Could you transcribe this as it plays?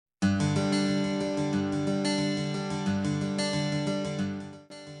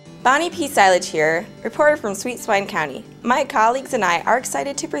Bonnie P. Silage here, reporter from Sweet Swine County. My colleagues and I are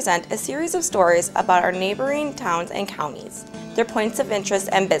excited to present a series of stories about our neighboring towns and counties, their points of interest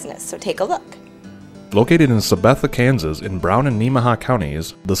and business, so take a look. Located in Sabetha, Kansas, in Brown and Nemaha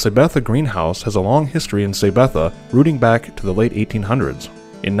counties, the Sabetha Greenhouse has a long history in Sabetha, rooting back to the late 1800s.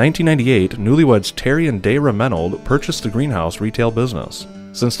 In 1998, newlyweds Terry and Dayra Menold purchased the greenhouse retail business.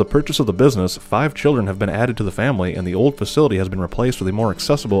 Since the purchase of the business, 5 children have been added to the family, and the old facility has been replaced with a more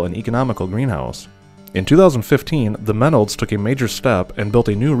accessible and economical greenhouse. In 2015, the Menolds took a major step and built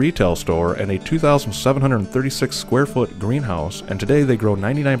a new retail store and a 2,736 square foot greenhouse, and today they grow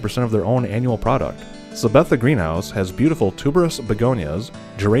 99% of their own annual product. Sabetha Greenhouse has beautiful tuberous begonias,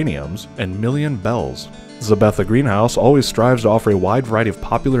 geraniums, and million bells. Sabetha Greenhouse always strives to offer a wide variety of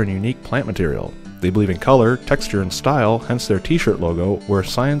popular and unique plant material. They believe in color, texture, and style, hence their t-shirt logo, where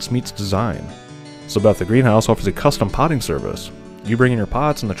science meets design. Sabetha Greenhouse offers a custom potting service. You bring in your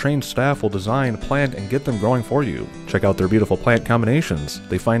pots and the trained staff will design, plant, and get them growing for you. Check out their beautiful plant combinations.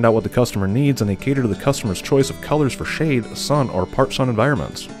 They find out what the customer needs and they cater to the customer's choice of colors for shade, sun, or part sun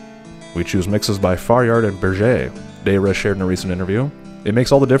environments. We choose mixes by Faryard and Berger. Dayra shared in a recent interview. It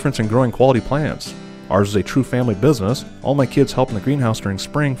makes all the difference in growing quality plants. Ours is a true family business. All my kids help in the greenhouse during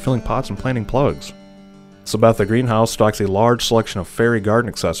spring, filling pots and planting plugs. Sabetha Greenhouse stocks a large selection of fairy garden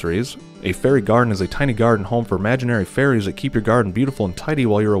accessories. A fairy garden is a tiny garden home for imaginary fairies that keep your garden beautiful and tidy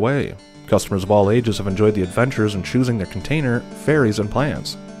while you're away. Customers of all ages have enjoyed the adventures in choosing their container, fairies, and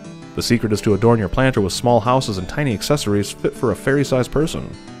plants. The secret is to adorn your planter with small houses and tiny accessories fit for a fairy-sized person.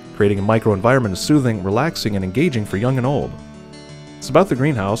 Creating a micro-environment is soothing, relaxing, and engaging for young and old. Sabetha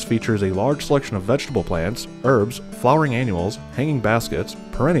Greenhouse features a large selection of vegetable plants, herbs, flowering annuals, hanging baskets,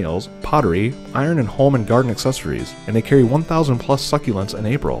 perennials, pottery, iron and home and garden accessories, and they carry 1,000 plus succulents in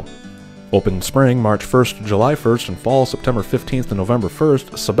April. Open in spring, March 1st to July 1st, and fall, September 15th to November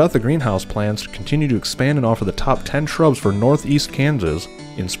 1st, Sabetha Greenhouse plans to continue to expand and offer the top 10 shrubs for Northeast Kansas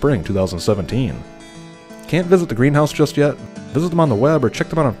in spring 2017. Can't visit the greenhouse just yet? Visit them on the web or check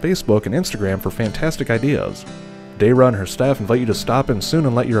them out on Facebook and Instagram for fantastic ideas. Dayra and her staff invite you to stop in soon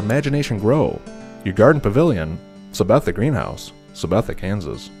and let your imagination grow. Your garden pavilion, Sabetha Greenhouse, Sabetha,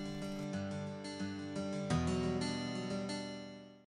 Kansas.